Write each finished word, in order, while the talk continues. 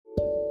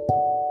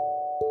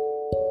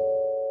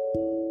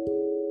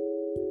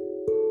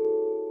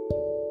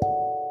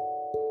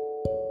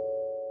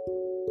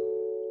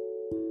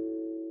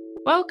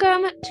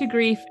Welcome to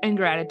Grief and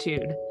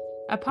Gratitude,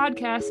 a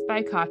podcast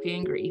by Coffee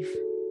and Grief.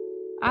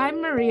 I'm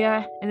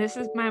Maria, and this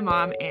is my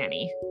mom,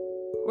 Annie.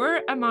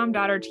 We're a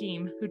mom-daughter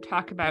team who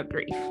talk about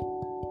grief.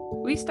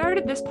 We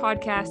started this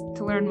podcast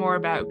to learn more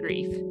about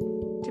grief,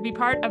 to be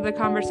part of the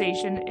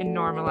conversation in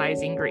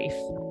normalizing grief.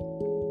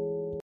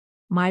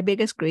 My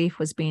biggest grief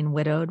was being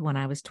widowed when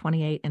I was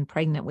 28 and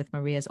pregnant with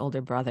Maria's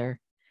older brother.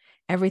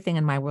 Everything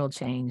in my world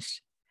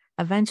changed,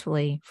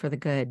 eventually for the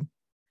good.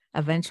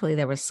 Eventually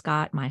there was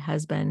Scott, my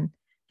husband,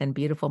 then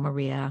beautiful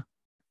Maria.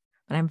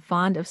 But I'm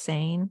fond of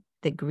saying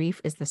that grief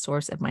is the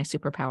source of my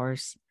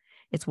superpowers.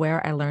 It's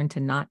where I learned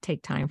to not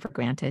take time for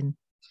granted.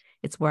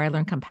 It's where I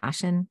learned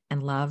compassion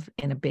and love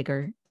in a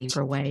bigger,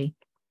 deeper way.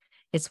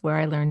 It's where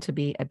I learned to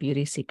be a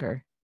beauty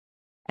seeker,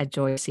 a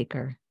joy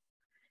seeker.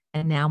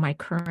 And now my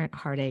current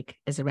heartache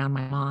is around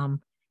my mom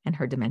and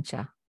her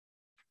dementia.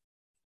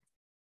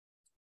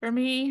 For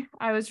me,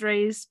 I was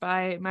raised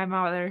by my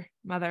mother,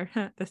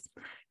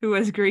 who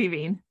was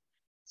grieving.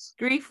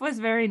 Grief was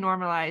very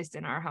normalized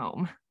in our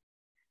home.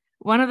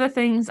 One of the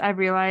things I've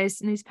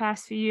realized in these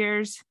past few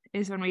years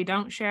is when we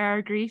don't share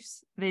our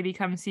griefs, they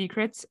become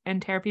secrets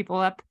and tear people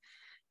up.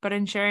 But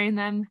in sharing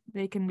them,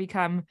 they can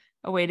become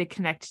a way to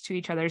connect to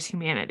each other's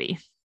humanity.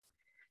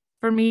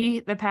 For me,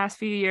 the past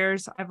few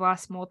years, I've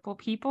lost multiple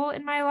people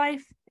in my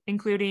life,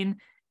 including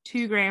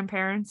 2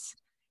 grandparents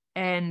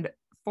and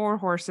 4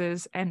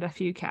 horses and a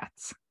few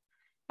cats.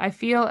 I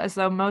feel as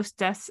though most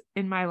deaths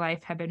in my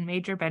life have been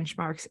major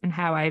benchmarks in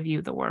how I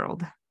view the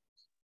world.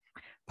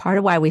 Part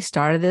of why we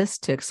started this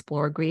to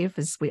explore grief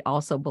is we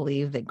also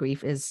believe that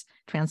grief is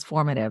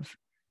transformative.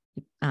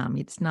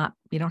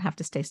 You don't have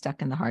to stay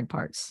stuck in the hard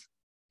parts.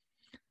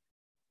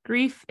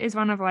 Grief is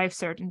one of life's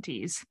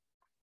certainties.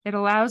 It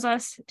allows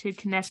us to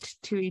connect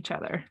to each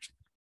other,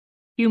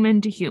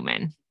 human to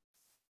human.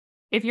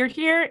 If you're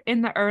here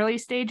in the early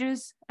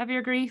stages of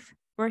your grief,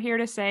 we're here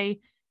to say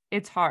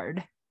it's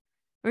hard.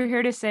 We're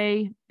here to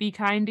say be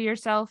kind to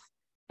yourself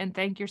and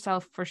thank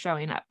yourself for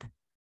showing up,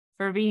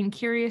 for being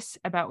curious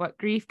about what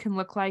grief can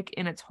look like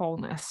in its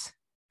wholeness.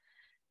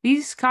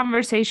 These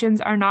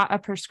conversations are not a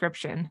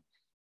prescription.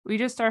 We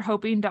just are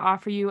hoping to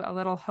offer you a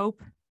little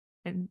hope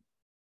and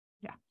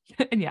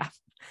yeah.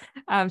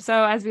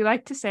 So as we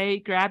like to say,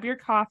 grab your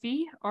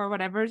coffee or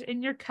whatever's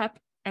in your cup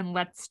and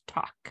let's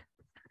talk.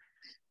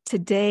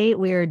 Today,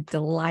 we're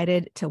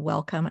delighted to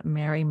welcome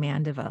Mary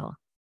Mandeville.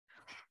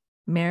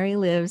 Mary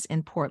lives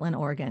in Portland,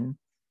 Oregon.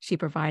 She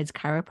provides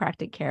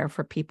chiropractic care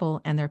for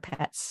people and their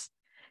pets.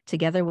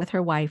 Together with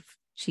her wife,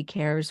 she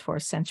cares for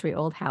a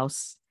century-old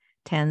house,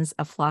 tends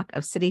a flock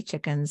of city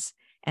chickens,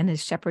 and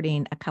is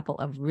shepherding a couple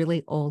of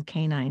really old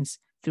canines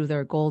through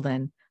their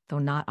golden, though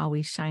not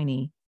always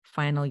shiny,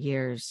 final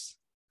years.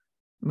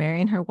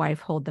 Mary and her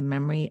wife hold the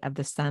memory of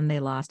the son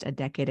they lost a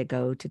decade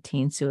ago to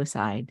teen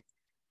suicide,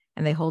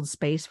 and they hold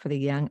space for the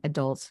young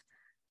adult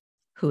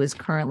who is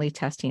currently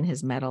testing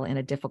his mettle in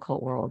a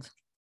difficult world.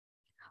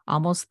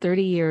 Almost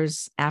 30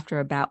 years after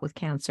a bout with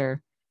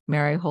cancer,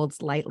 Mary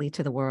holds lightly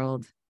to the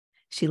world.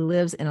 She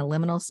lives in a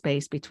liminal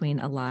space between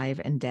alive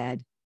and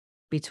dead,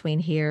 between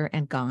here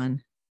and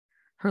gone.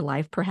 Her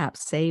life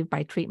perhaps saved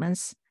by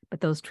treatments,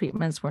 but those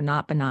treatments were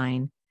not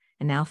benign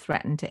and now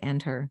threaten to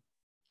end her.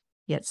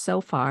 Yet so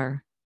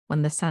far,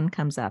 when the sun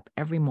comes up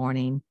every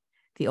morning,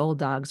 the old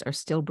dogs are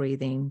still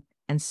breathing,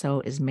 and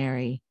so is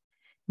Mary.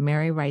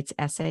 Mary writes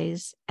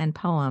essays and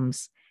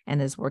poems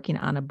and is working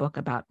on a book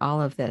about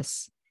all of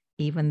this,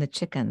 even the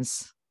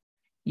chickens.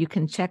 You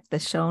can check the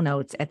show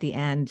notes at the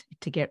end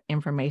to get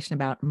information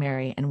about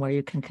Mary and where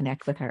you can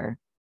connect with her.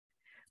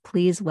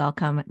 Please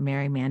welcome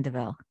Mary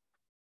Mandeville.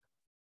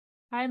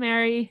 Hi,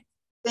 Mary.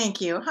 Thank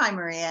you. Hi,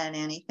 Maria and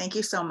Annie. Thank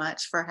you so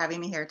much for having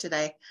me here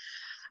today.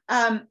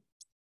 I'm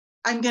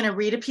going to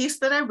read a piece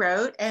that I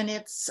wrote, and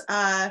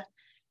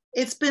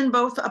it's been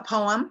both a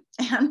poem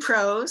and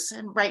prose,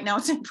 and right now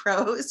it's in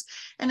prose.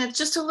 And it's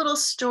just a little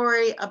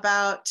story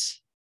about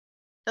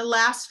the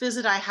last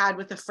visit I had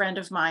with a friend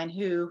of mine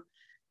who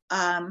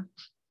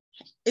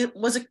it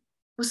was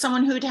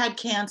someone who'd had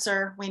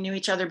cancer. We knew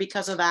each other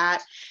because of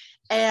that.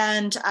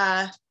 And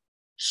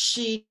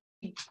she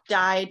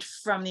died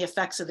from the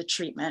effects of the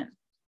treatment.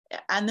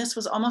 And this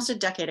was almost a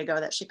decade ago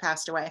that she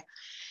passed away.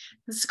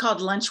 This is called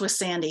Lunch with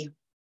Sandy.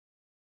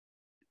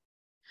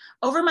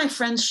 Over my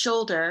friend's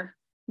shoulder,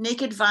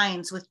 naked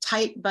vines with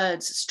tight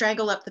buds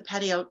straggle up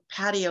the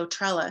patio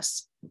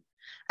trellis.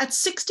 At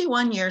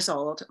 61 years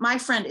old, my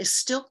friend is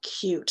still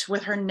cute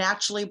with her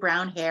naturally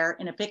brown hair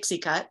in a pixie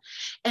cut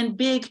and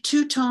big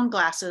 2-tone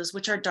glasses,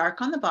 which are dark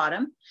on the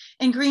bottom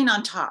and green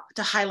on top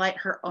to highlight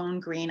her own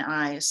green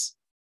eyes.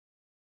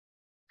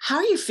 How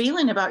are you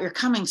feeling about your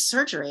coming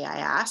surgery? I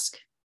ask.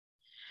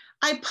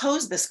 I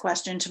pose this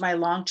question to my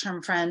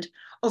long-term friend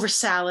over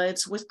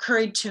salads with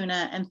curried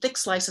tuna and thick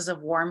slices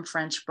of warm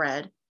French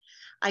bread.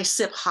 I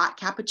sip hot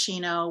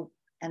cappuccino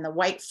and the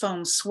white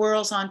foam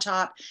swirls on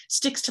top,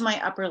 sticks to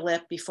my upper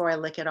lip before I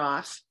lick it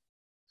off.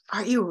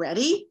 Are you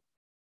ready?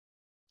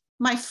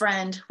 My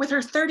friend, with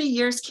her 30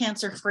 years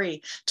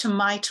cancer-free to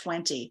my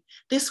 20,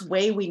 this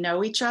way we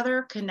know each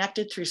other,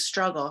 connected through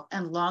struggle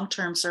and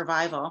long-term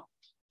survival.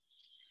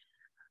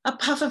 A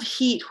puff of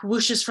heat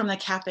whooshes from the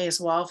cafe's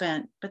wall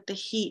vent, but the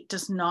heat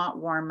does not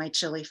warm my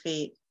chilly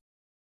feet.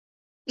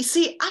 You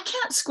see, I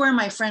can't square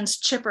my friend's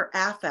chipper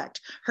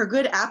affect, her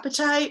good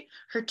appetite,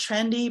 her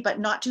trendy but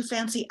not too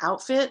fancy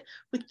outfit,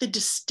 with the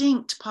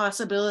distinct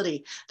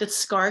possibility that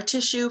scar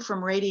tissue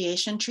from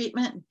radiation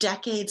treatment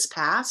decades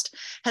past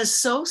has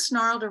so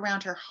snarled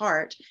around her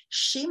heart,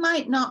 she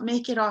might not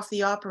make it off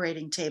the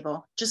operating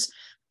table just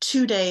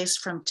 2 days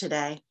from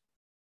today.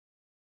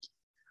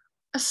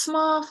 A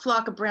small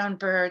flock of brown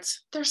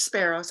birds, they're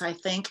sparrows, I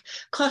think,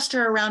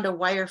 cluster around a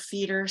wire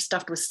feeder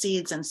stuffed with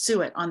seeds and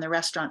suet on the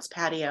restaurant's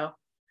patio.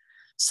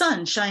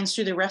 Sun shines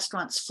through the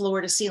restaurant's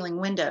floor-to-ceiling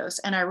windows,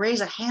 and I raise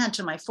a hand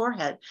to my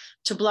forehead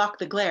to block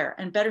the glare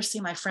and better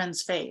see my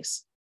friend's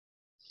face.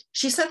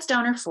 She sets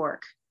down her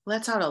fork,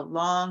 lets out a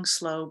long,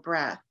 slow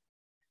breath.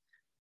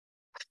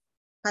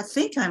 I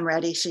think I'm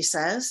ready, she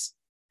says.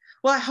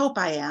 Well, I hope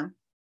I am.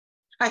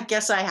 I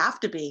guess I have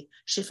to be,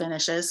 she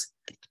finishes.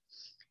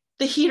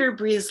 The heater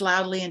breathes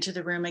loudly into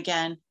the room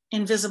again,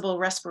 invisible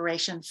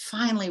respiration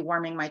finally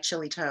warming my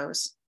chilly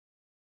toes.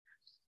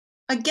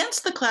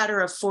 Against the clatter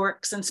of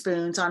forks and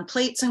spoons on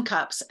plates and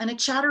cups and a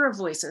chatter of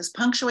voices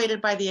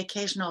punctuated by the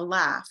occasional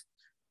laugh,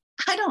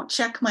 I don't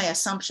check my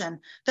assumption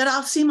that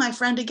I'll see my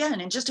friend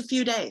again in just a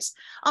few days.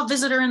 I'll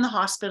visit her in the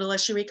hospital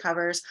as she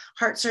recovers,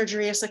 heart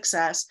surgery a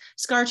success,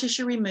 scar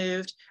tissue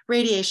removed,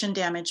 radiation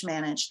damage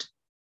managed.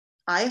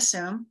 I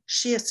assume,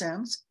 she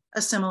assumes,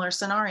 a similar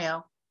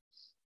scenario.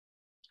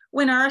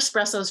 When our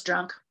espresso's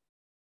drunk,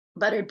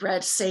 buttered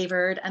bread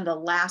savored, and the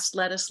last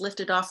lettuce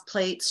lifted off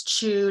plates,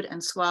 chewed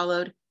and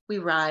swallowed, we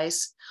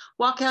rise,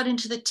 walk out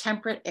into the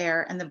temperate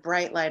air and the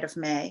bright light of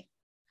May.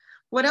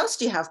 What else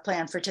do you have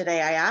planned for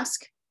today, I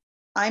ask?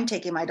 I'm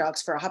taking my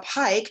dogs for a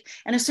hike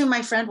and assume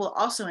my friend will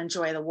also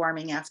enjoy the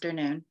warming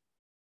afternoon.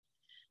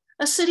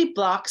 A city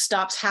block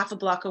stops half a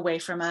block away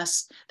from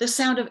us. The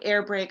sound of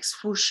air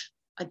brakes whoosh,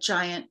 a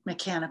giant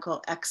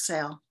mechanical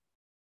exhale.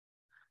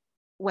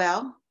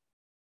 Well,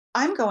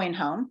 I'm going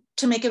home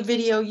to make a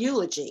video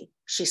eulogy,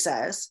 she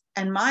says,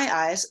 and my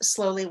eyes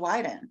slowly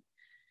widen.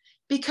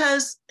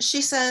 Because,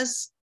 she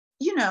says,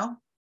 you know,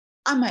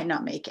 I might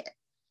not make it.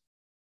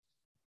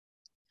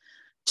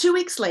 2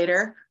 weeks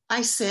later,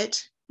 I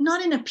sit,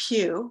 not in a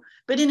pew,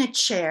 but in a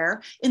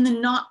chair in the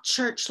not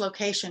church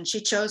location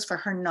she chose for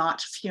her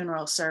not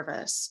funeral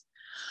service.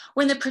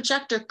 When the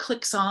projector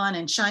clicks on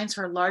and shines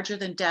her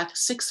larger-than-death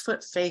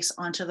 6-foot face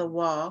onto the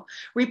wall,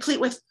 replete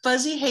with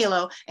fuzzy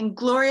halo and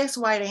glorious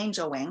white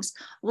angel wings,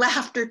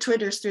 laughter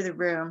twitters through the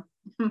room.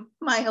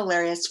 My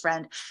hilarious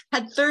friend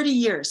had 30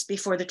 years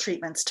before the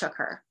treatments took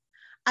her.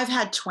 I've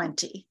had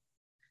 20.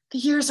 The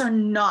years are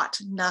not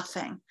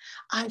nothing.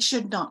 I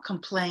should not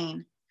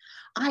complain.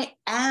 I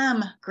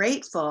am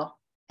grateful,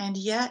 and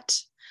yet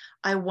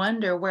I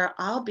wonder where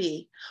I'll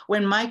be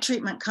when my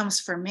treatment comes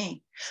for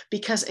me,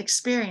 because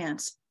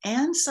experience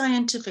and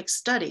scientific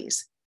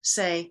studies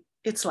say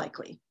it's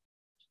likely.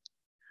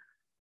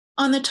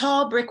 On the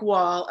tall brick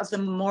wall of the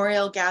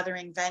memorial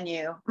gathering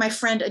venue, my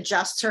friend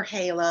adjusts her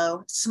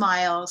halo,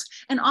 smiles,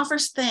 and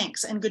offers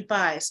thanks and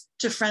goodbyes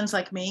to friends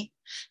like me,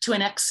 to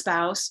an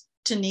ex-spouse,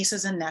 to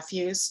nieces and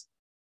nephews.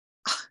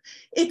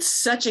 It's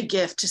such a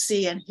gift to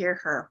see and hear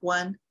her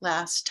one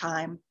last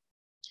time.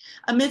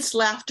 Amidst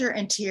laughter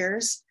and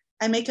tears,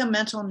 I make a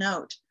mental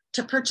note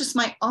to purchase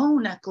my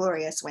own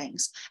glorious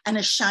wings and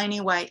a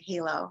shiny white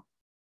halo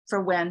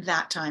for when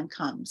that time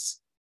comes.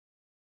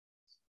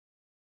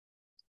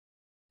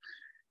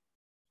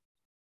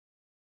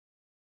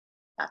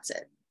 That's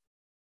it.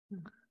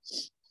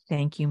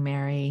 Thank you,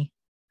 Mary.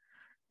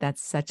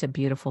 That's such a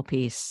beautiful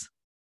piece.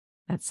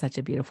 That's such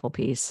a beautiful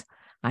piece.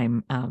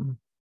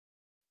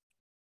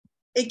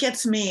 It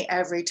gets me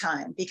every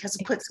time because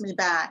it puts me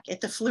back at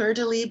the Fleur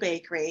de Lis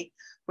Bakery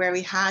where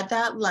we had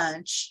that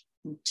lunch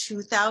in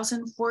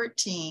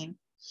 2014.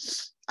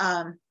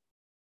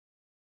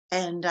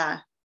 It's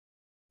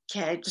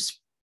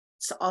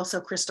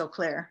also crystal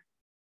clear.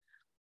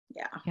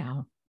 Yeah.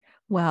 Yeah.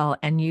 Well,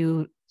 and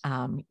you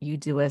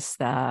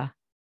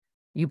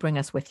bring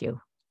us with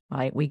you,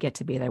 right? We get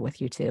to be there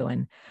with you too.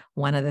 And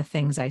one of the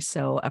things I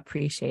so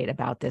appreciate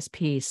about this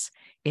piece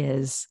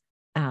is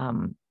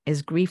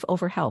grief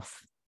over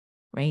health,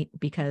 right?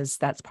 Because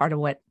that's part of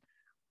what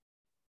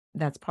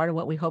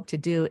we hope to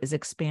do is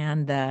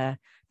expand the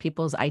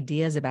people's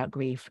ideas about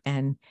grief.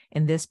 And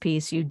in this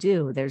piece, you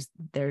do. There's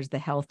the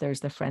health,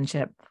 there's the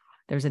friendship,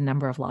 there's a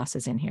number of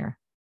losses in here.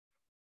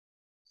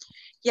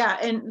 Yeah,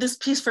 and this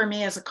piece for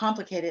me is a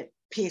complicated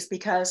piece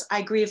because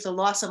I grieve the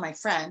loss of my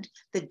friend,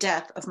 the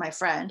death of my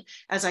friend,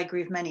 as I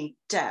grieve many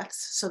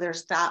deaths. So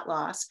there's that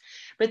loss.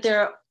 But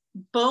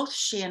both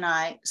she and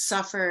I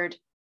suffered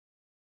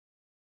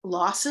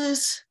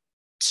losses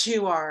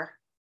to our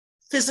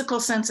physical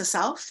sense of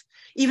self,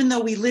 even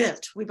though we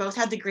both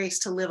had the grace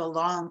to live a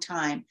long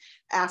time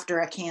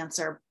after a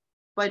cancer,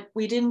 but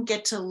we didn't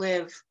get to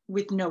live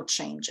with no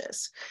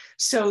changes.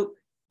 So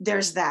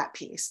there's that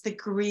piece, the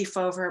grief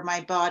over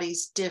my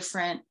body's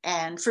different.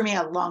 And for me,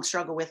 a long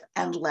struggle with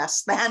and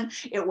less than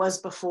it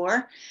was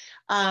before.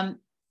 And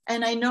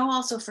I know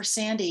also for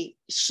Sandy,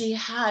 she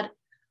had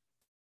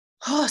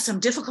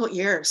some difficult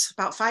years,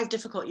 about 5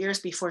 difficult years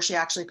before she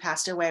actually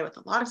passed away, with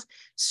a lot of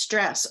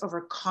stress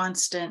over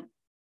constant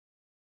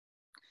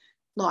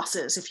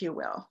losses, if you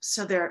will.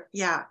 So there,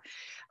 yeah.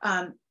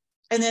 And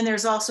then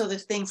there's also the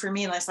thing for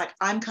me, it's like,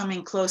 I'm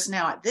coming close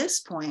now at this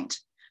point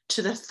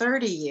to the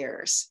 30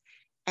 years.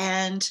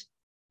 And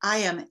I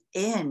am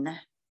in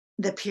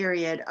the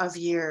period of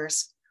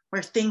years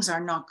where things are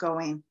not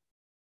going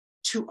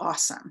too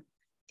awesome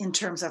in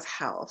terms of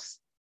health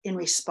in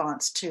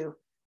response to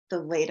the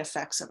late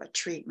effects of a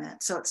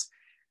treatment. So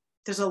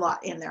there's a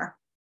lot in there.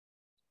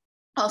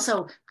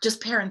 Also,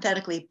 just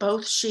parenthetically,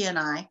 both she and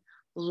I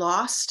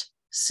lost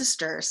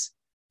sisters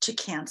to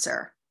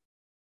cancer.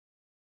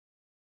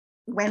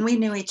 When we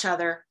knew each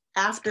other,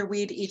 after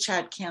we'd each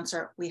had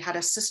cancer, we had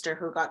a sister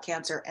who got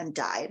cancer and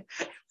died.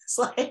 It's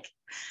like,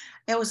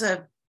 it was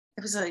a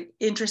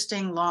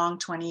interesting, long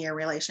 20-year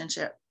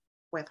relationship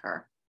with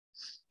her.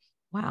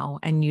 Wow.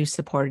 And you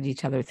supported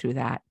each other through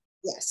that.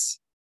 Yes.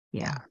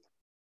 Yeah.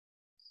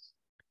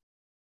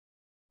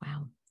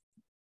 Wow.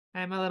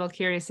 I'm a little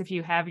curious if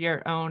you have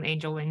your own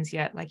angel wings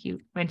yet, like you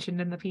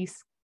mentioned in the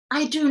piece.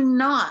 I do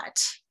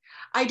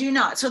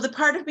not. So the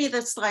part of me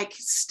that's like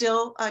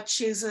still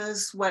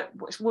chooses, what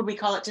would we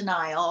call it,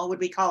 denial? Would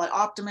we call it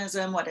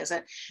optimism? What is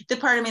it? The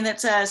part of me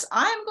that says,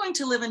 I'm going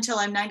to live until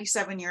I'm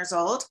 97 years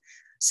old.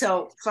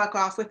 So fuck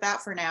off with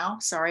that for now.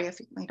 Sorry if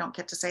we don't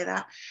get to say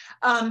that.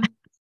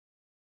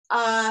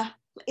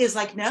 Is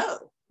like,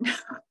 no.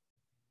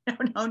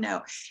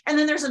 No. And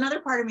then there's another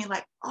part of me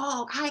like,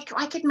 oh,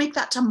 I could make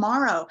that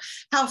tomorrow.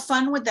 How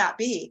fun would that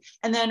be?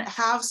 And then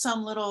have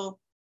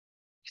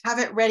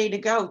it ready to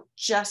go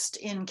just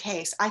in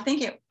case. I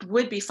think it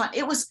would be fun.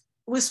 It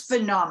was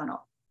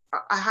phenomenal.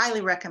 I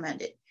highly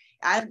recommend it.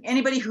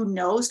 Anybody who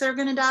knows they're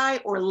going to die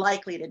or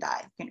likely to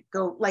die can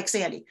go, like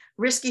Sandy,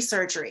 risky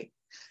surgery,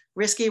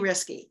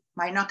 risky,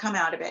 might not come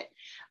out of it.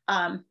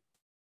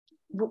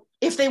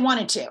 If they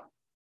wanted to.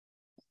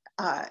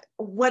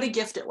 What a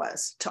gift it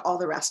was to all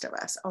the rest of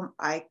us.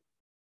 I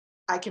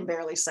can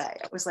barely say.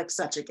 It was like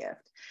such a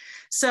gift.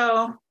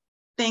 So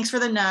thanks for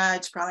the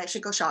nudge. Probably I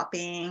should go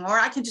shopping, or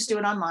I can just do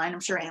it online. I'm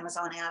sure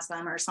Amazon has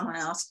them or someone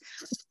else.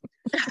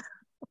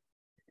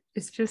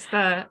 It's just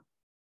I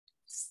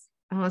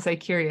want to say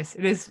curious.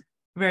 It is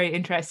very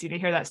interesting to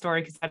hear that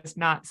story, because that is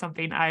not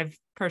something I've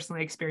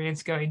personally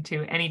experienced, going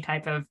to any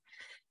type of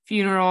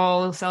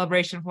funeral,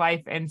 celebration of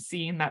life, and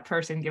seeing that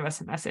person give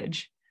us a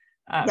message.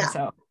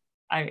 So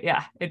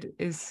it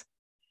is,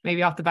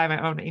 maybe I'll have to buy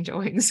my own angel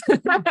wings.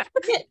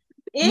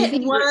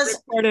 It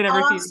was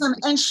awesome.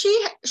 And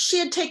she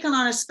had taken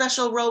on a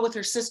special role with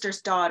her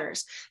sister's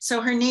daughters.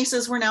 So her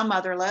nieces were now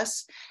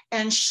motherless,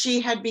 and she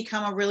had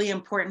become a really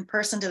important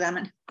person to them.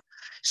 And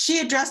she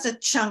addressed a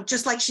chunk,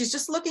 just like she's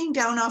just looking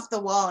down off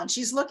the wall, and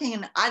she's looking,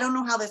 and I don't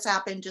know how this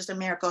happened, just a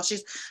miracle.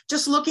 She's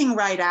just looking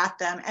right at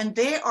them, and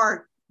they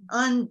are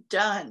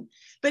undone,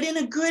 but in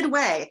a good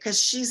way,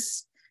 because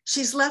she's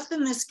left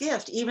them this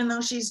gift, even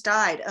though she's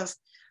died, of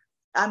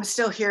I'm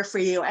still here for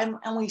you. And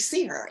we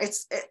see her.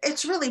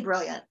 It's really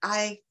brilliant.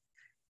 I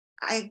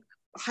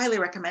highly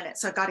recommend it.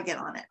 So I got to get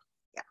on it.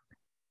 Yeah.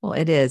 Well,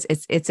 it is.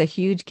 It's a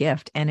huge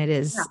gift, and it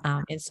is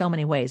in so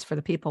many ways for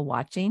the people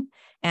watching,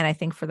 and I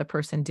think for the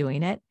person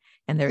doing it.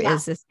 And there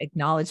is this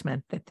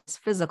acknowledgement that this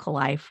physical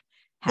life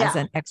has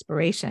an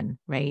expiration,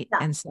 right? Yeah.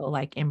 And so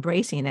like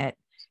embracing it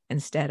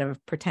instead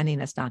of pretending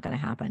it's not going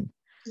to happen.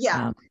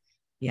 Yeah.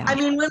 I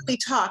mean, when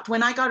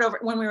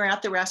we were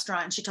at the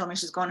restaurant and she told me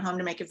she's going home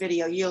to make a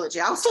video eulogy,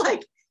 I was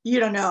like, you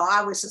don't know.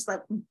 I was just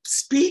like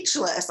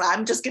speechless.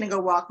 I'm just going to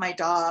go walk my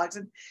dogs,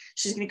 and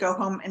she's going to go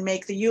home and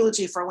make the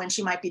eulogy for when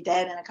she might be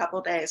dead in a couple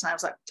of days. And I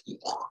was like, yeah.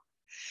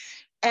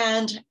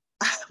 And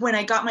when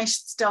I got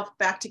myself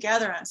back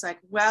together, I was like,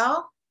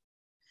 well,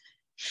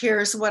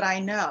 here's what I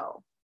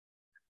know.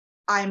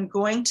 I'm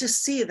going to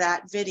see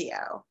that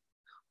video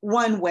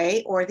one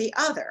way or the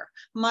other.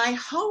 My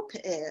hope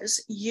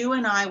is you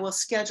and I will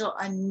schedule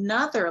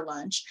another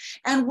lunch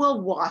and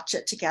we'll watch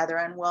it together,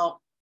 and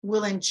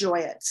we'll enjoy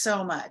it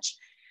so much.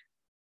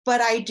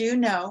 But I do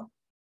know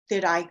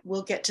that I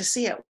will get to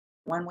see it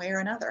one way or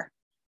another.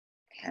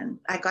 And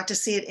I got to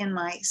see it in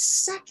my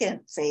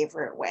second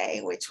favorite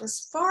way, which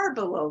was far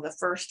below the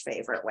first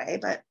favorite way,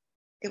 but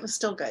it was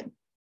still good.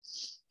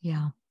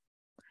 Yeah.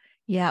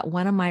 Yeah.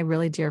 One of my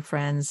really dear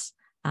friends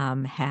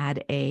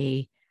had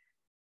a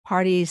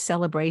party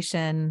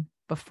celebration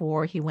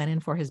before he went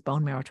in for his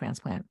bone marrow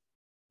transplant.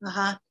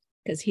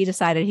 Because he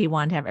decided he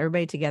wanted to have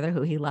everybody together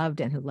who he loved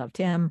and who loved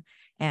him.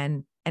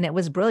 And it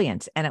was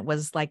brilliant. And it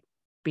was like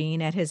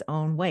being at his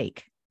own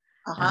wake.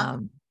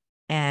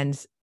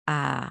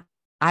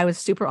 I was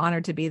super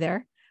honored to be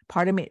there.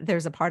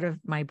 There's a part of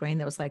my brain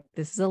that was like,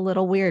 this is a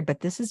little weird,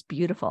 but this is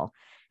beautiful.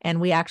 And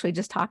we actually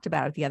just talked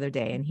about it the other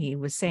day. And he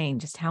was saying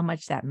just how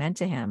much that meant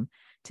to him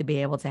to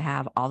be able to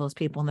have all those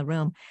people in the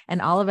room.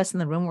 And all of us in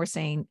the room were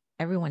saying,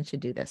 everyone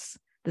should do this.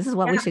 This is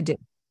what we should do.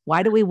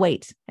 Why do we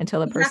wait until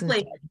the person's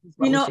Exactly. dead? This is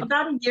what You we know, should do.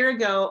 about a year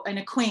ago, an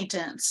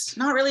acquaintance,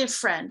 not really a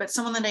friend, but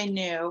someone that I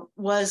knew,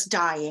 was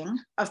dying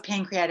of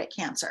pancreatic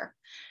cancer.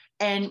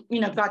 And, you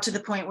know, got to the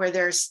point where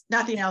there's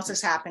nothing else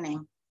is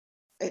happening.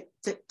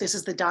 This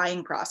is the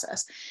dying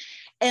process.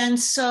 And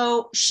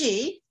so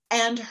she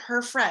and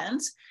her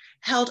friends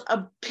held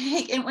a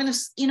big, and when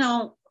it's, you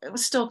know, it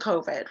was still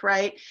COVID,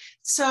 right?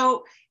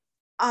 So,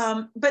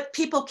 but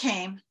people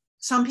came,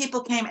 some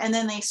people came, and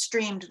then they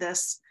streamed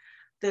this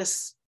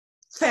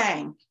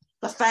thing,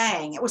 the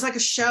Fang. It was like a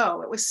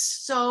show. It was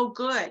so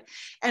good.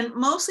 And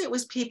mostly it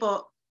was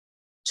people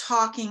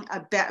talking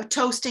about,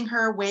 toasting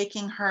her,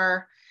 waking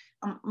her.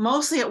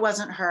 Mostly it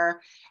wasn't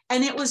her.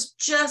 And it was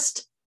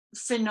just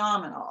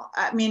phenomenal.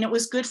 I mean, it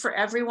was good for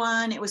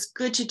everyone. It was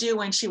good to do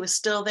when she was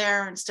still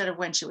there instead of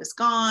when she was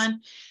gone.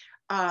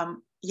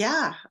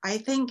 Yeah, I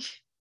think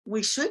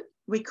we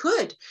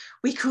could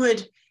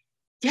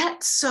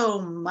get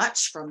so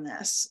much from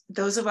this.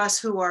 Those of us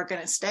who are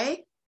going to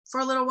stay for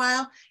a little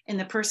while, and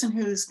the person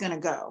who's going to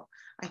go,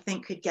 I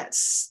think could get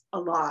a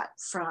lot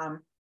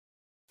from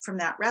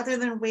that, rather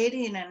than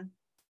waiting and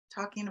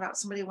talking about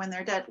somebody when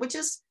they're dead, which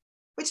is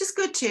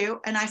good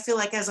too. And I feel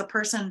like as a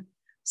person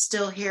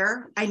still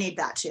here, I need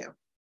that too.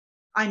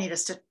 I need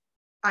us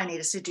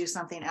to do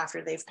something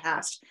after they've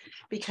passed,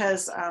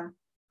 because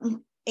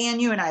Anne,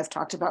 you and I have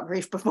talked about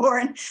grief before,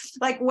 and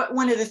like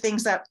one of the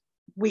things that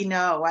we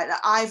know,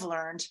 I've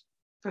learned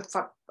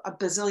for a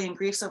bazillion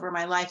griefs over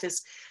my life,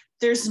 is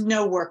there's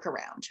no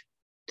workaround.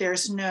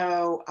 There's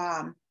no,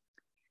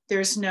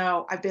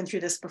 I've been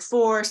through this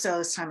before, so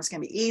this time it's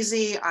going to be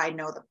easy. I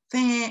know the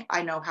thing,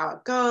 I know how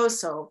it goes,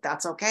 so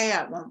that's okay.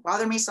 It won't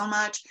bother me so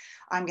much.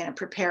 I'm going to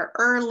prepare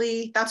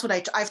early. That's what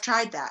I've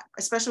tried that,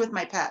 especially with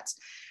my pets.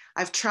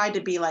 I've tried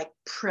to be like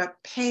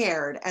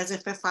prepared, as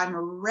if I'm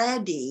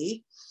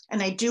ready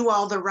and I do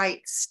all the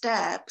right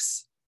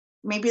steps,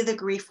 maybe the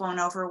grief won't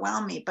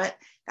overwhelm me, but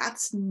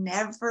that's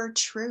never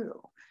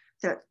true.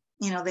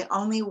 The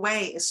only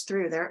way is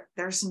through.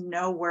 There's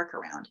no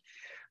workaround.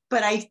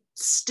 But I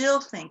still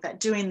think that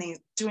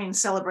doing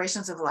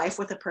celebrations of life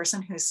with a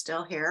person who's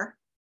still here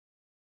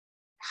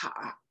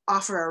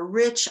offer a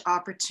rich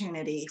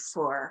opportunity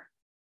for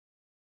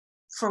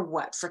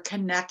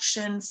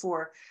connection,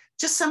 for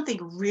just something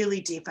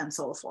really deep and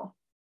soulful.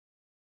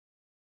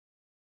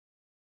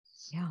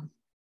 Yeah.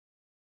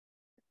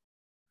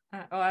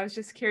 I was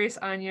just curious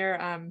on your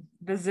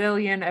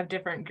bazillion of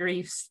different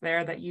griefs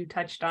there that you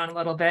touched on a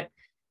little bit.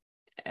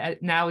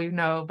 Now we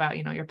know about,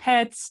 your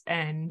pets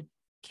and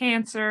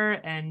cancer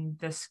and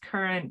this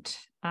current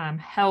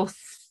health.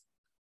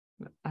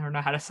 I don't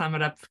know how to sum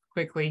it up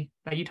quickly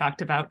that you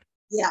talked about.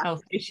 Yeah.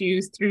 Health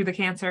issues through the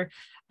cancer.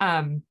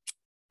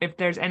 If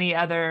there's any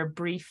other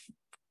brief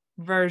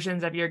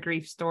versions of your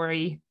grief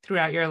story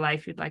throughout your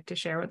life you'd like to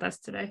share with us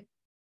today.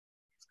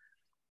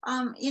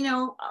 I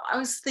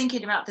was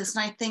thinking about this,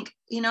 and I think,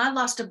 I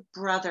lost a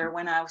brother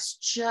when I was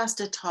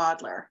just a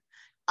toddler.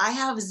 I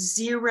have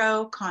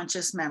zero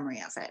conscious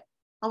memory of it.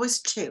 I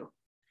was 2.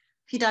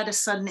 He died of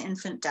sudden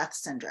infant death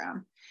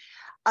syndrome.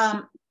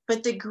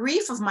 But the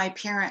grief of my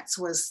parents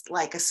was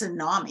like a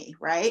tsunami,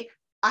 right?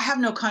 I have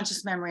no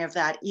conscious memory of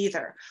that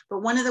either.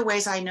 But one of the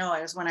ways I know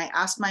it is when I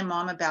asked my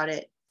mom about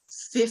it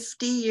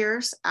 50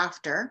 years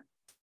after.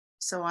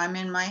 So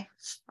I'm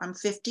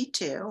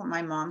 52,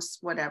 my mom's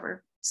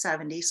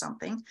 70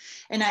 something.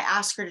 And I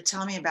asked her to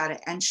tell me about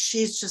it. And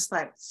she's just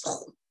like,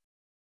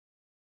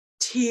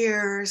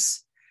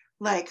 tears,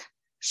 like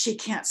she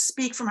can't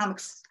speak from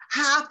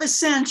half a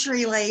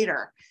century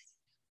later.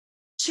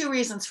 2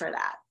 reasons for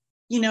that.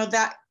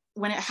 That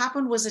when it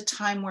happened was a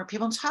time where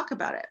people talk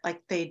about it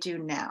like they do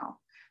now.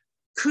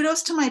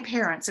 Kudos to my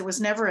parents. It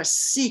was never a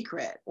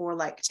secret or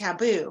like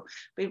taboo,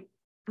 but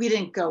we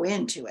didn't go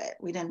into it.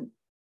 We didn't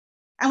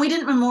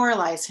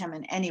memorialize him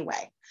in any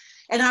way.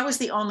 And I was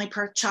the only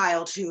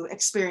child who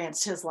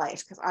experienced his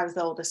life, because I was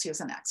the oldest, he was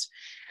the next.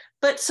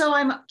 But so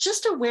I'm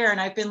just aware,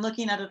 and I've been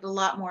looking at it a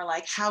lot more,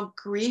 like how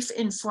grief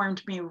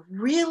informed me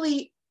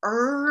really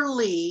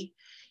early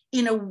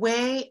in a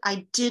way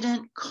I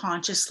didn't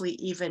consciously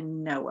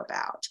even know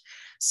about.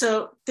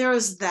 So there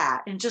was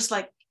that. And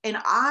and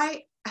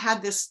I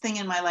had this thing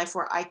in my life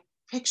where I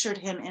pictured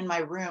him in my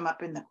room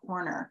up in the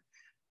corner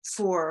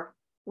for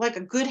like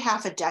a good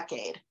half a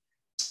decade,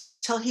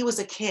 till he was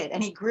a kid,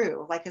 and he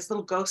grew, like his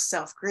little ghost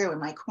self grew in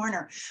my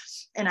corner.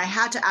 And I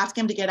had to ask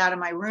him to get out of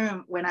my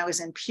room when I was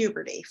in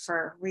puberty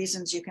for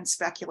reasons you can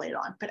speculate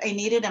on, but I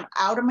needed him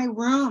out of my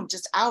room,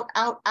 just out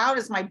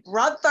as my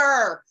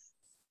brother.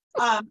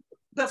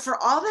 But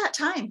for all that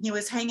time, he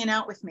was hanging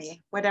out with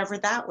me, whatever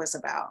that was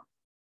about.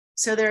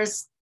 So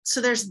there's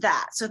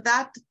that. So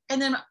that,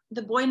 and then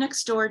the boy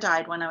next door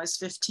died when I was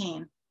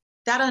 15.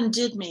 That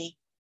undid me.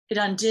 It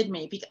undid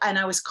me, and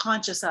I was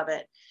conscious of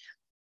it.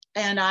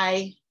 And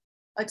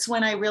it's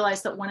when I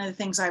realized that one of the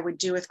things I would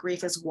do with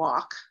grief is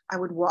walk. I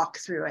would walk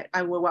through it.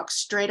 I would walk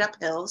straight up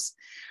hills.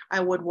 I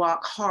would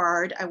walk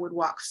hard. I would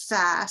walk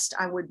fast.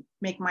 I would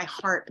make my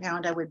heart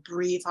pound. I would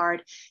breathe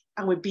hard.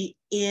 I would be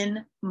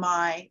in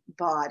my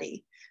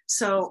body.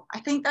 So I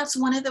think that's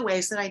one of the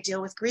ways that I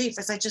deal with grief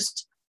is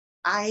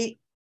I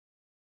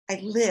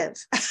live,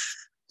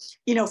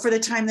 for the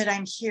time that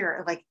I'm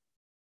here. Like,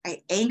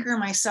 I anchor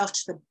myself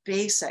to the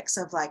basics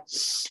of like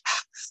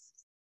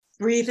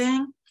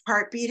breathing,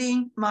 heart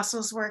beating,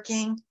 muscles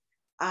working.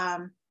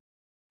 I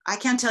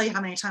can't tell you how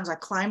many times I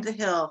climbed the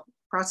hill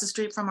across the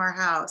street from our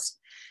house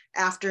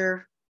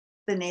after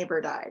the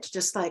neighbor died.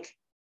 Just like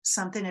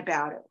something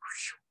about it.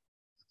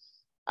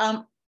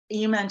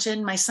 You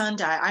mentioned my son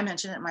died. I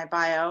mentioned it in my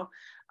bio.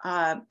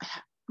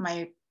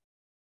 My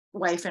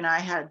wife and I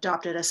had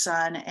adopted a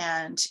son,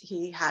 and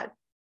he had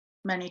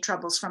many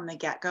troubles from the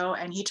get-go,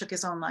 and he took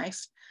his own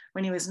life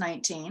when he was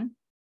 19.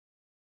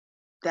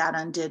 That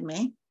undid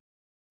me.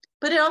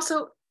 But it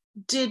also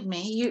did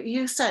me.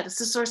 You said it's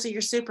the source of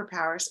your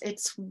superpowers.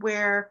 It's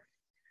where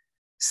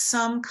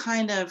some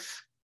kind of,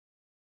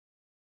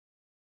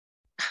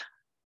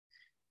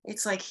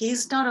 it's like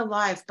he's not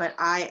alive, but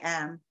I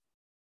am.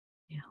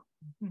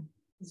 Yeah.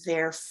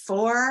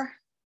 Therefore,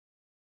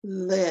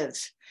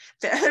 live.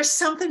 There's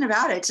something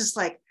about it. It's just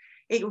like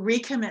it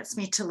recommits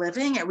me to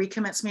living. It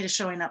recommits me to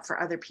showing up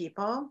for other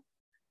people.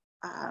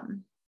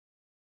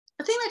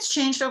 The thing that's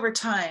changed over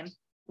time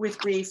with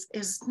grief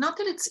is not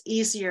that it's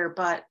easier,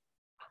 but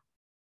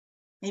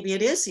maybe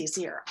it is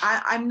easier.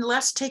 I'm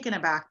less taken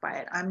aback by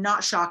it. I'm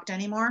not shocked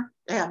anymore.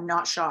 I'm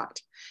not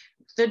shocked.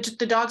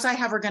 The dogs I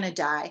have are going to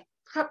die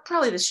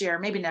probably this year,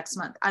 maybe next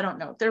month. I don't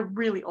know. They're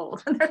really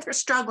old and they're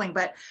struggling,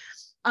 but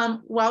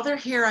while they're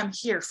here, I'm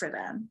here for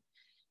them.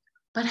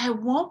 But I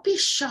won't be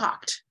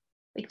shocked.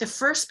 Like the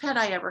first pet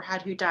I ever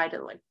had who died,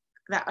 like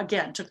that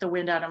again took the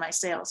wind out of my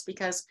sails,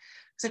 because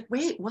it's like,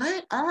 wait,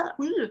 what? Now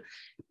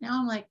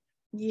I'm like,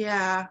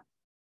 yeah,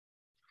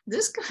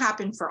 this could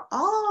happen for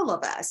all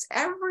of us,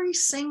 every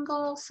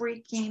single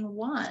freaking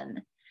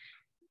one.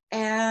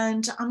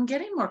 And I'm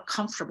getting more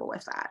comfortable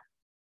with that.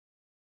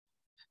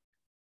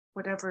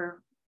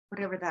 Whatever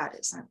that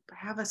is. I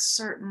have a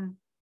certain,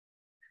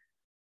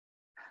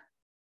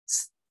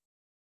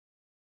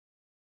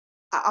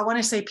 I want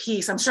to say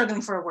peace. I'm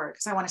struggling for a word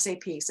because I want to say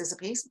peace. Is it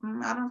peace? I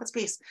don't know if it's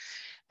peace.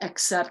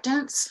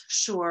 Acceptance,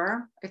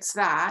 sure, it's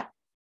that.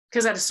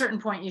 Because at a certain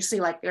point you see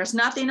like, there's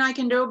nothing I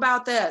can do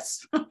about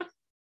this.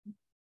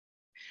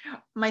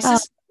 My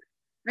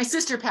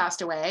sister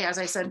passed away. As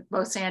I said,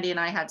 both Sandy and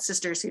I had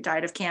sisters who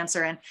died of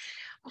cancer. And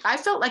I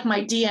felt like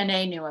my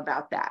DNA knew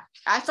about that.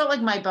 I felt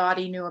like my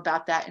body knew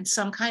about that in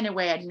some kind of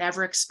way I'd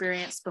never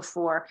experienced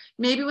before.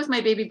 Maybe with my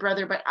baby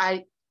brother, but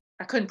I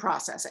couldn't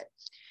process it.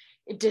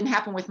 It didn't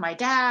happen with my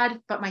dad,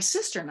 but my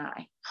sister and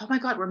I, oh my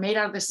God, we're made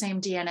out of the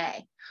same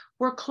DNA.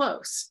 We're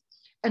close.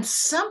 And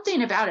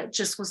something about it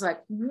just was like,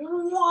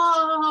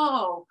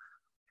 whoa.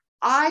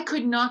 I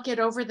could not get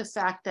over the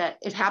fact that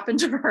it happened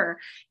to her.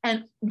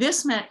 And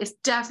this meant it's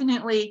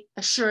definitely,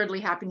 assuredly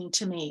happening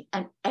to me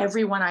and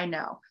everyone I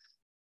know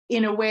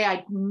in a way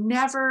I'd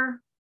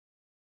never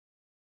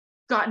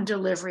gotten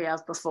delivery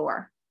of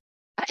before.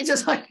 I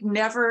just like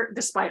never,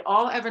 despite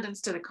all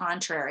evidence to the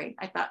contrary,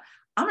 I thought,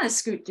 I'm going to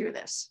scoot through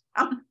this.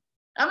 I'm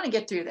going to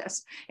get through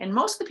this. And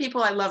most of the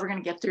people I love are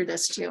going to get through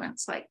this too. And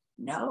it's like,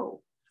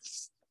 no.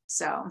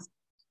 So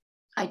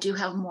I do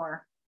have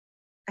more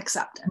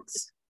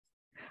acceptance.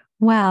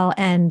 Well,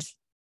 and,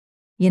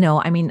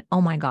 I mean,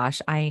 oh my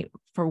gosh,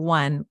 for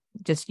one,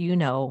 just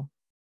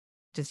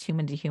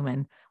human to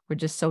human, we're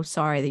just so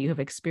sorry that you have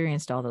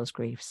experienced all those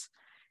griefs.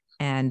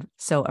 And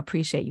so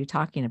appreciate you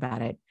talking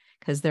about it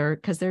because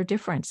they're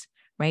different.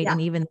 Right. Yeah.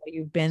 And even though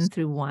you've been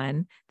through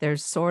one,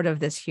 there's sort of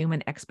this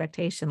human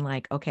expectation,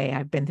 like, okay,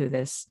 I've been through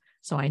this,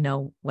 so I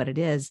know what it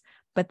is,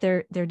 but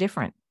they're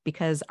different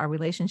because our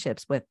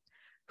relationships with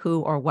who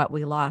or what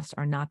we lost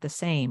are not the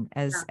same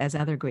as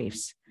other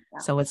griefs. Yeah.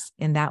 So it's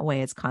in that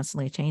way, it's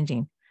constantly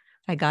changing.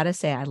 I got to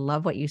say, I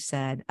love what you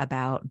said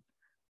about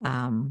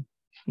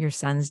your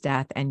son's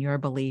death and your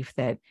belief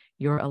that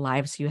you're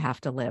alive, so you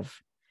have to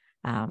live.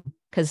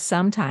 Because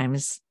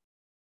sometimes,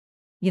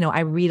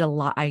 I read a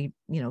lot.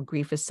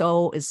 Grief is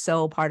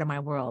so part of my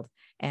world.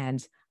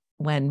 And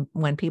when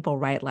people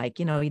write like,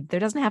 there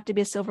doesn't have to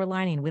be a silver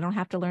lining. We don't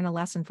have to learn a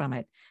lesson from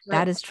it. Right.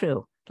 That is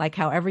true. Like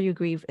however you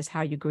grieve is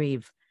how you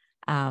grieve.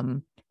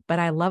 But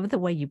I love the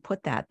way you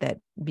put that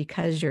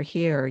because you're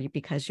here,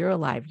 because you're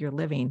alive, you're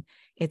living,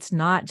 it's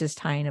not just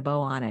tying a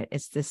bow on it.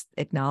 It's this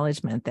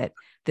acknowledgement that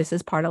this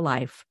is part of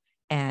life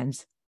and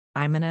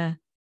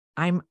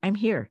I'm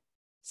here.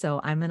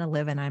 So I'm going to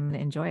live and I'm going to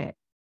enjoy it.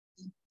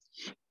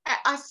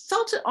 I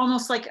felt it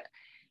almost like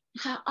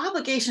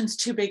obligation's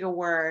too big a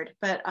word,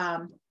 but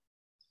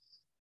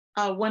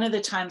one of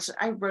the times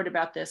I wrote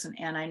about this, and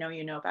Anne, I know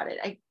you know about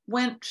it.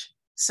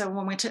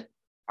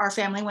 Our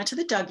family went to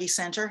the Dougy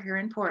Center here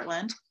in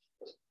Portland.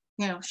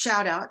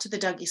 Shout out to the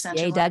Dougy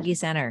Center. Yay, Dougy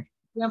Center.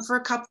 For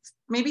a couple,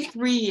 maybe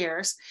 3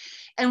 years.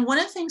 And one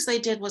of the things they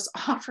did was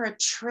offer a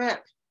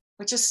trip,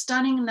 which a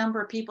stunning number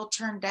of people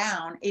turned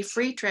down, a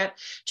free trip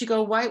to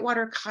go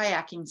whitewater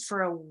kayaking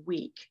for a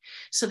week.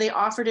 So they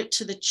offered it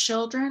to the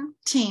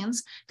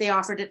teens, they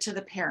offered it to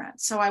the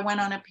parents. So I went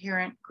on a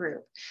parent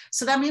group.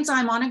 So that means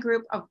I'm on a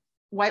group of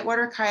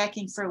whitewater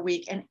kayaking for a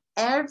week, and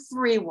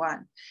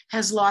everyone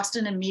has lost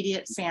an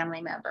immediate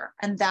family member.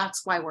 And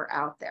that's why we're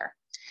out there.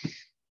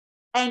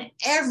 And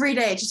every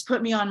day, just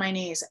put me on my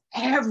knees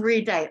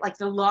every day. Like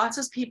the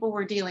losses people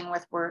were dealing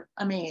with were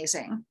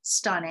amazing,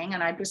 stunning.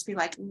 And I'd just be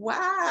like,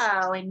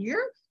 wow. And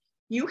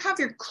you have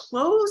your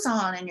clothes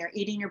on and you're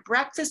eating your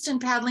breakfast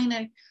and paddling.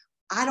 And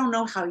I don't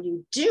know how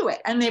you do it.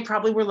 And they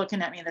probably were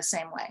looking at me the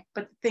same way.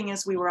 But the thing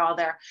is, we were all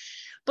there.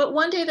 But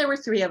one day there were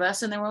 3 of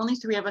us, and there were only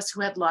 3 of us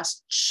who had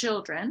lost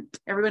children.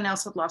 Everyone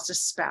else had lost a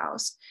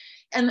spouse.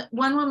 And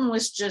one woman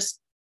was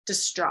just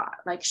distraught.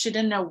 Like she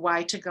didn't know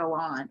why to go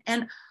on.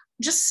 And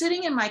just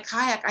sitting in my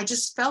kayak, I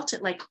just felt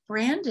it like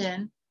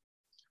Brandon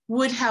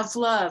would have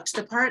loved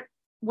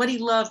what he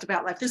loved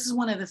about life. This is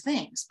one of the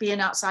things,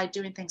 being outside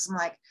doing things. I'm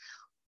like,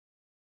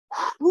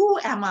 who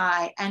am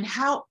I? And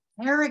how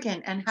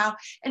arrogant and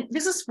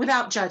this is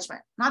without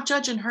judgment, not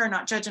judging her,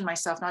 not judging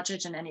myself, not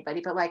judging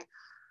anybody, but like,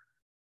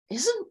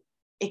 isn't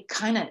it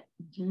kind of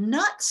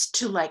nuts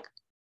to like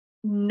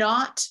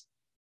not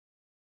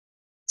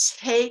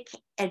take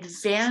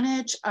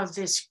advantage of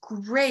this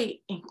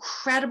great,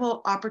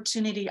 incredible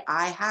opportunity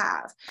I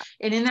have?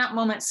 And in that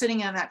moment,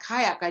 sitting in that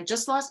kayak, I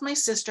just lost my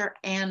sister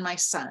and my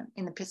son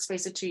in the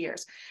space of 2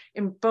 years.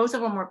 And both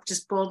of them were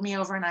just bowled me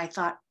over. And I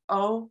thought,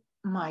 oh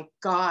my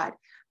God,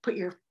 put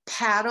your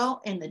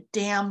paddle in the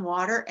damn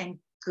water and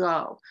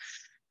go.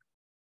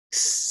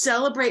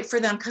 Celebrate for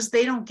them because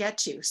they don't get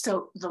to.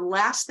 So the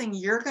last thing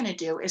you're going to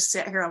do is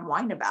sit here and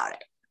whine about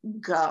it.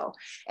 Go.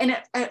 And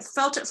it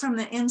felt it from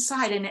the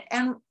inside,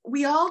 and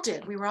we all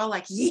did. We were all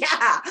like,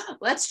 yeah,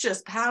 let's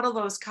just paddle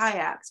those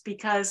kayaks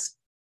because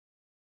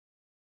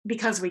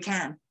we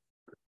can.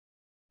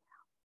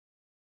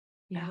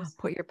 Yeah,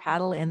 put your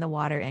paddle in the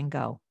water and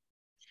go.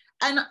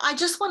 And I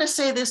just want to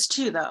say this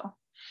too, though,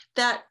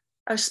 that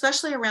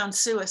especially around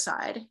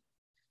suicide,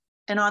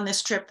 and on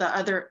this trip, the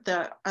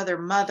other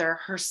mother,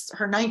 her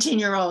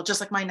 19-year-old,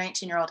 just like my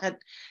 19-year-old,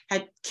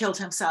 had killed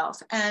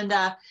himself. And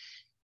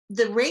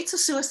the rates of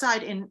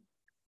suicide in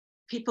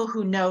people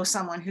who know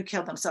someone who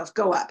killed themselves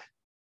go up.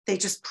 They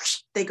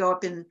go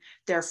up in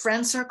their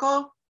friend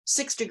circle,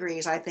 6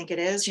 degrees, I think it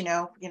is,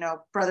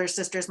 brothers,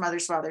 sisters,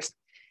 mothers, fathers,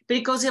 but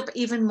it goes up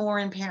even more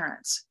in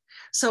parents.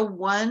 So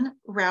one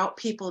route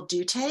people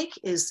do take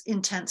is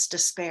intense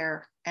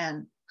despair.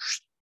 And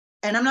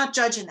I'm not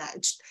judging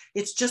that.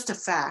 It's just a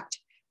fact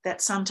that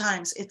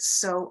sometimes it's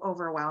so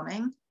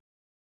overwhelming,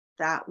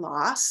 that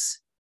loss,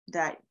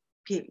 that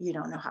you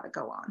don't know how to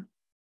go on.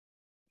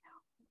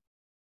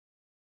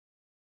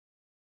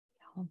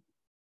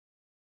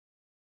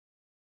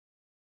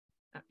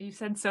 You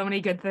said so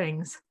many good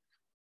things,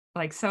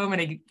 like so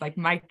many like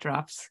mic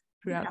drops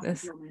throughout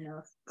this.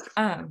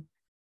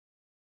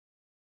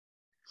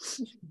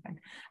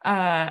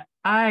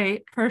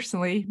 I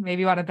personally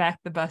maybe want to back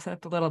the bus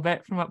up a little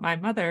bit from what my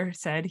mother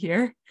said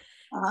here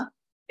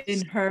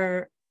in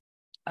her,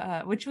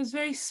 which was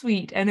very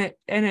sweet, and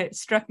it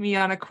struck me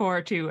on a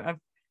core too, of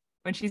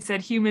when she said,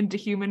 human to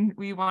human,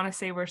 we want to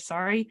say we're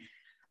sorry.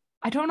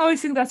 I don't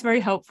always think that's very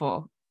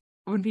helpful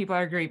when people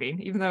are grieving,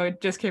 even though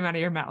it just came out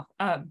of your mouth.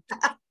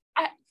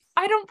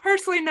 I don't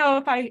personally know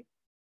if I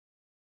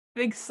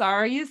think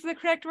sorry is the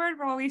correct word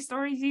for all these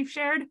stories you've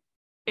shared.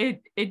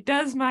 It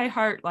does my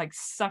heart like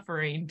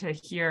suffering to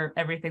hear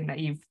everything that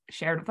you've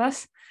shared with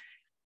us.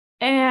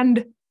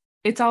 And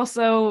it's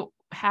also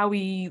how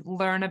we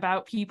learn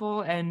about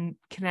people and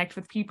connect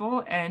with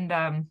people. And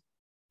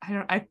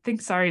I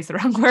think sorry is the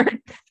wrong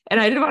word. And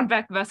I didn't want to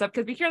back the bus up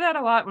because we hear that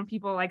a lot when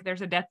people like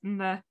there's a death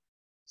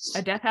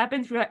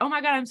happens. We're like, oh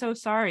my God, I'm so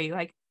sorry.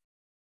 Like,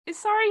 is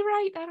sorry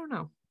right? I don't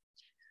know.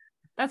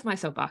 That's my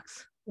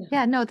soapbox.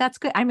 Yeah, no, that's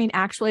good. I mean,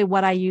 actually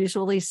what I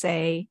usually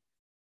say,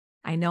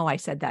 I know I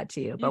said that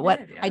to you,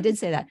 but I did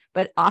say that,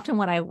 but often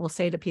what I will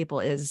say to people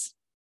is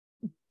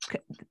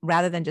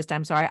rather than just,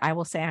 I'm sorry, I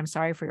will say, I'm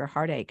sorry for your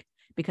heartache,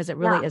 because it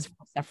really is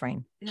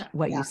suffering.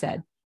 What you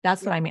said.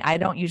 That's what I mean. I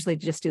don't usually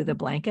just do the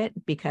blanket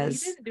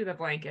because you didn't do the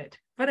blanket,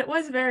 but it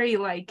was very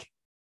like,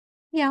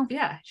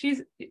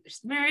 she's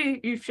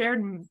Mary. You've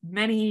shared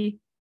many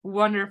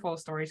wonderful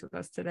stories with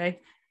us today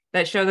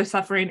that show the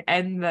suffering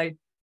and the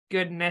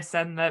goodness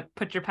and the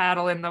put your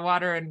paddle in the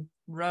water and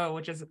row,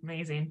 which is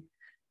amazing.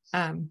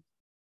 And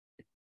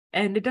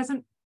it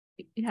doesn't,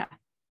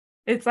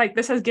 it's like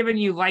this has given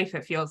you life,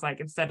 it feels like,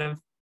 instead of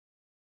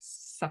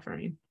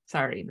suffering,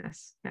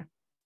 sorriness. Yeah,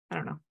 I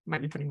don't know.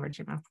 Might be putting words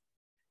in your mouth.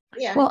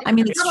 Yeah. Well, I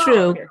mean, it's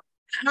true.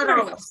 Not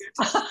always.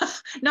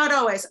 Not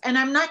always. And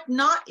I'm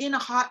not in a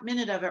hot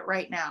minute of it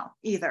right now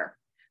either.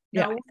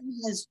 No one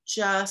has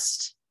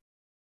just,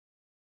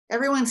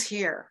 everyone's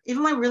here.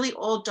 Even my really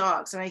old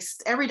dogs. And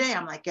every day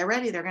I'm like, get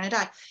ready, they're going to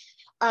die.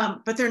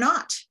 But they're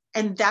not.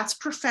 And that's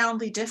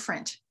profoundly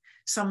different.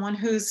 Someone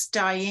who's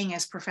dying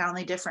is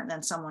profoundly different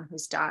than someone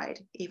who's died.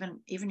 Even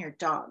your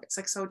dog, it's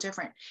like so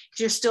different.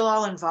 You're still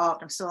all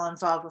involved. I'm still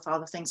involved with all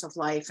the things of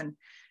life and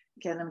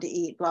getting them to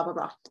eat, blah, blah,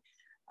 blah.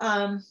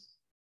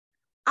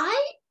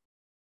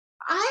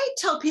 I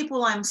tell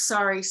people I'm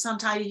sorry.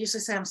 Sometimes I usually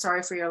say I'm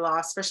sorry for your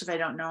loss, especially if I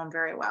don't know them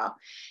very well.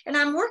 And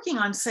I'm working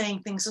on saying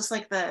things just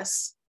like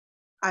this.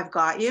 I've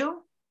got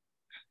you.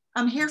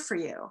 I'm here for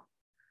you.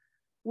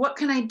 What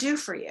can I do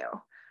for you?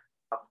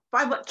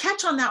 I would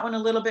catch on that one a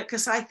little bit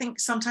because I think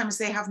sometimes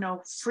they have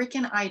no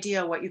freaking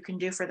idea what you can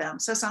do for them.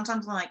 So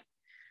sometimes I'm like,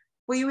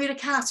 will you eat a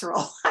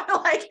casserole?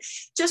 Like,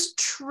 just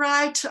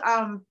try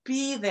to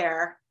be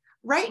there.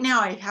 Right now,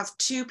 I have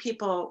two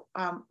people,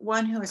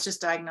 one who is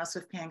just diagnosed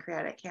with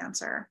pancreatic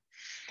cancer.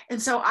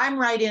 And so I'm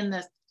right in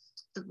the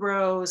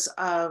throes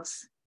of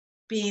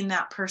being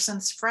that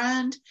person's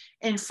friend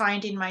and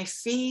finding my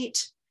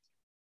feet.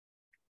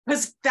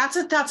 Because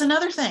that's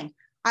another thing.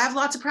 I have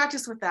lots of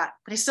practice with that,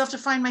 but I still have to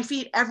find my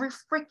feet every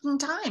freaking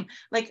time.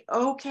 Like,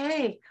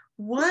 okay,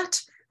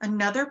 what?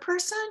 Another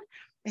person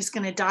is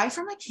going to die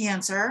from a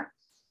cancer.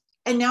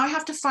 And now I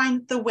have to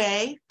find the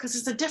way, because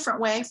it's a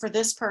different way for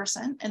this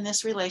person in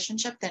this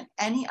relationship than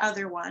any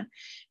other one.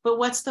 But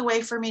what's the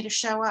way for me to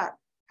show up?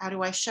 How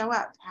do I show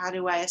up? How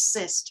do I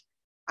assist?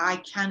 I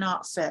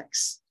cannot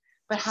fix,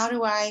 but how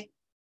do I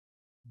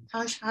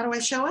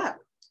show up?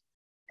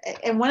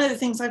 And one of the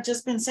things I've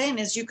just been saying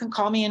is you can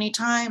call me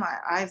anytime.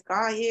 I've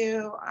got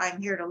you.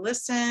 I'm here to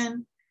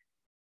listen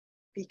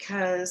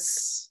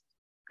because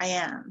I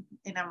am.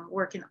 And I'm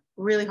working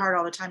really hard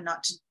all the time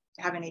not to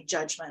have any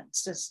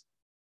judgments. Just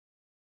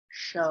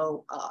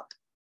show up.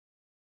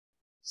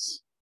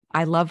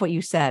 I love what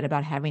you said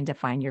about having to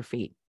find your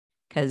feet,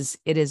 because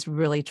it is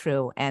really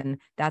true. And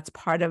that's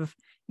part of,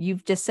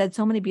 you've just said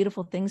so many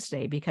beautiful things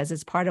today, because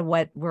it's part of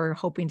what we're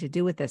hoping to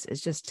do with this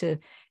is just to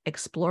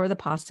explore the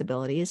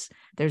possibilities.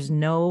 There's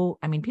no,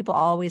 I mean, people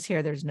always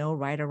hear there's no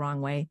right or wrong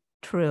way.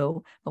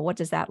 True. But what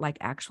does that like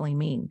actually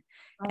mean?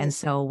 Right. And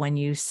so when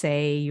you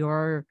say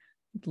you're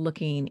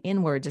looking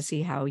inward to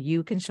see how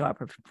you can show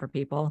up for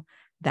people,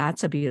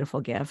 that's a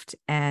beautiful gift.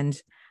 And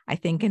I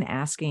think in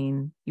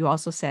asking, you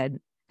also said,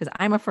 because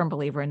I'm a firm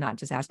believer in not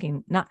just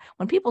asking, not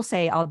when people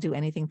say, I'll do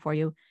anything for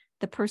you,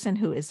 the person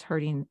who is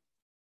hurting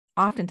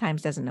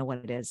oftentimes doesn't know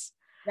what it is.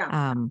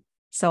 Yeah.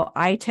 So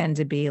I tend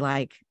to be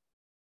like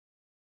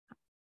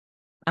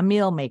a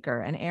meal maker,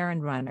 an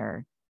errand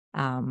runner,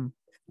 and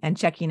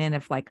checking in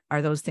if like,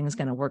 are those things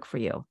going to work for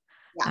you?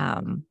 Yeah.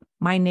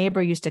 My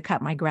neighbor used to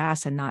cut my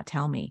grass and not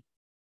tell me,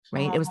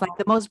 right? It was like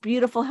the most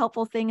beautiful,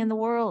 helpful thing in the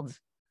world.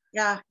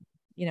 Yeah.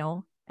 You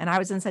know, and I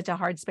was in such a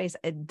hard space.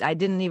 I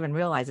didn't even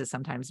realize it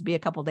sometimes. It'd be a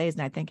couple of days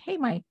and I think, hey,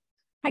 my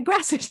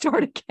grass is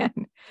short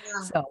again.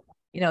 Yeah. So,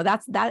 you know,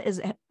 that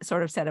is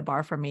sort of set a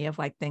bar for me of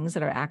like things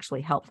that are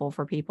actually helpful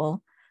for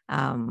people,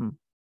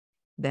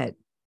 that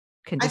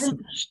can just. I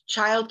think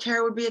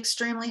childcare would be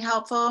extremely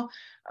helpful.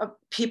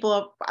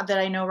 People that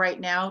I know right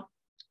now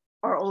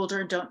are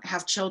older, don't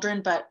have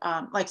children, but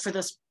like for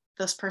this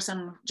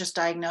person just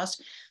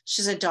diagnosed,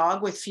 she's a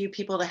dog with few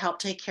people to help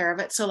take care of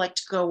it. So like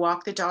to go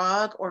walk the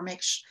dog or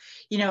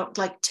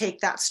like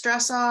take that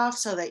stress off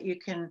so that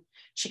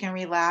she can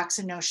relax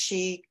and know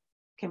she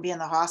can be in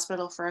the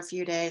hospital for a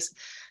few days.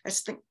 I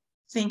just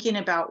thinking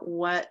about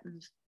what,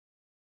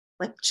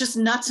 like just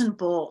nuts and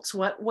bolts,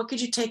 what could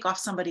you take off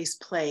somebody's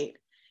plate,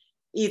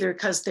 either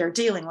because they're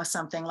dealing with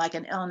something like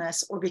an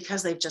illness or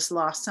because they've just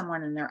lost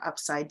someone and they're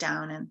upside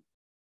down and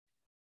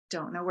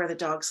don't know where the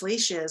dog's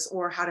leash is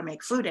or how to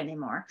make food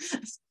anymore.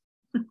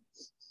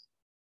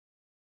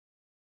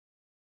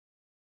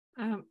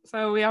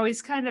 So we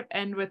always kind of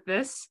end with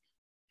this,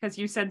 because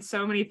you said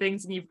so many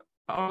things and you've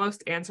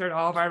almost answered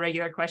all of our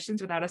regular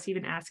questions without us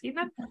even asking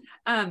them.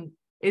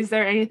 Is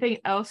there anything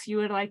else you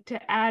would like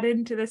to add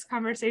into this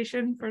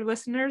conversation for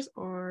listeners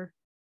or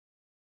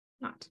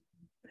not?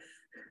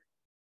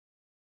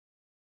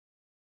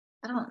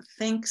 I don't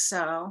think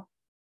so.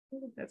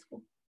 That's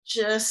cool.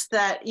 Just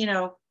that,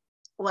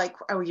 like,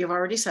 you've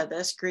already said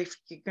this, grief,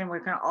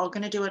 we're all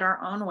going to do it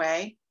our own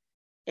way.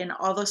 In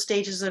all those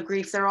stages of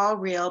grief, they're all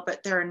real,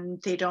 but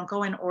they don't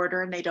go in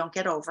order and they don't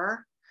get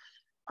over.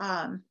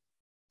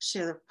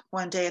 So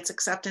one day it's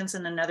acceptance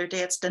and another day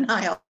it's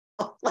denial,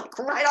 like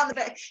right on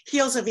the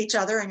heels of each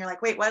other. And you're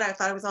like, wait, what? I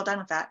thought I was all done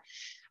with that.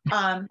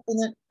 And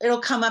then it'll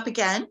come up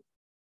again.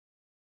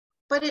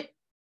 But it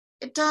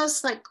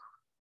does, like,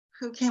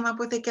 who came up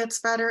with it gets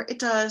better. It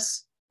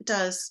does. It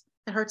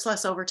hurts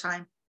less over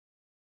time.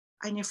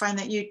 And you find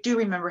that you do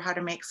remember how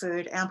to make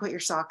food and put your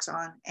socks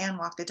on and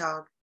walk the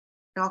dog.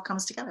 It all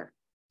comes together.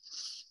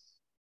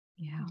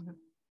 Yeah.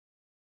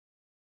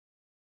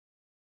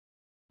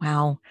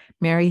 Wow.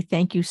 Mary,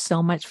 thank you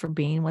so much for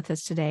being with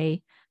us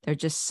today. There are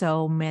just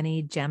so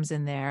many gems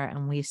in there,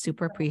 and we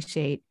super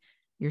appreciate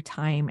your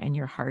time and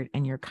your heart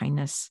and your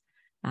kindness.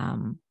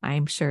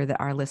 I'm sure that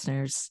our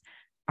listeners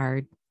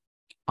are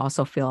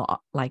also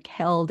feel like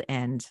held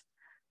and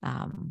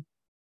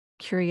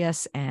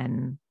curious,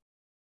 and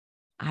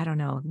I don't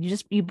know,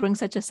 you bring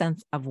such a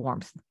sense of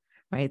warmth,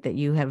 right? That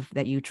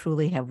you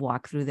truly have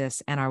walked through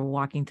this and are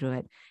walking through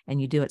it,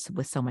 and you do it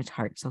with so much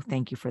heart. So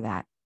thank you for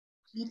that.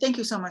 Thank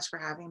you so much for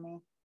having me.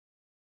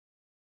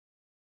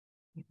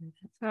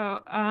 So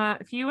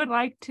if you would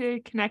like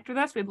to connect with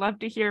us, we'd love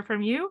to hear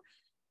from you.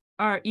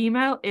 Our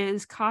email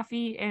is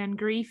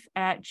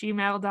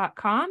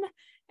coffeeandgrief@gmail.com.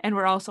 And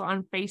we're also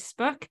on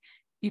Facebook.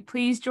 You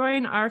please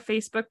join our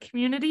Facebook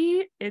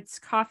community. It's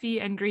Coffee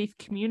and Grief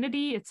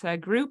Community. It's a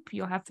group.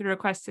 You'll have to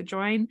request to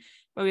join,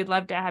 but we'd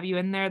love to have you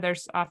in there.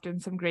 There's often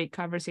some great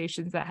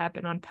conversations that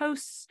happen on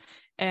posts,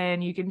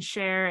 and you can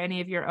share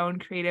any of your own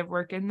creative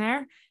work in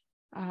there.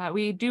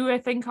 We do a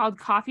thing called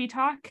Coffee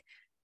Talk.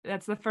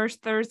 That's the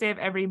first Thursday of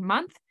every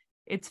month.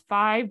 It's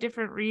 5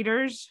 different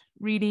readers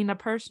reading a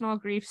personal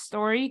grief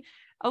story,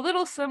 a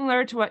little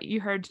similar to what you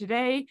heard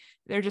today.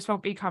 There just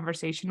won't be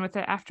conversation with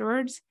it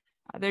afterwards.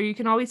 There you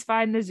can always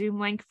find the Zoom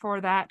link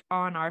for that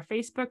on our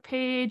Facebook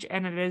page,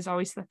 and it is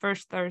always the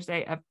first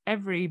Thursday of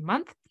every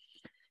month.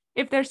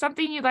 If there's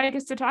something you'd like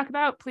us to talk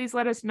about, please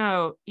let us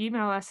know.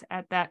 Email us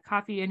at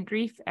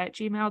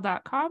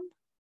thatcoffeeandgrief@gmail.com,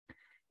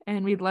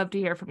 and we'd love to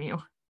hear from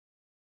you.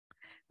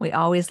 We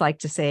always like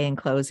to say in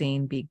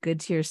closing, be good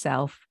to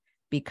yourself,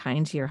 be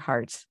kind to your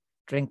heart,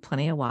 drink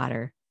plenty of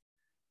water,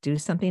 do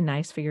something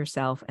nice for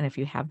yourself, and if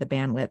you have the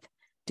bandwidth,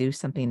 do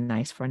something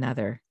nice for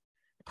another.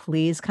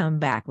 Please come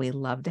back. We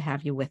love to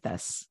have you with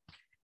us.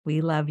 We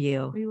love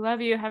you. We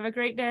love you. Have a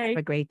great day. Have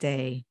a great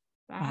day.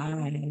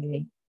 Bye.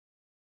 Bye.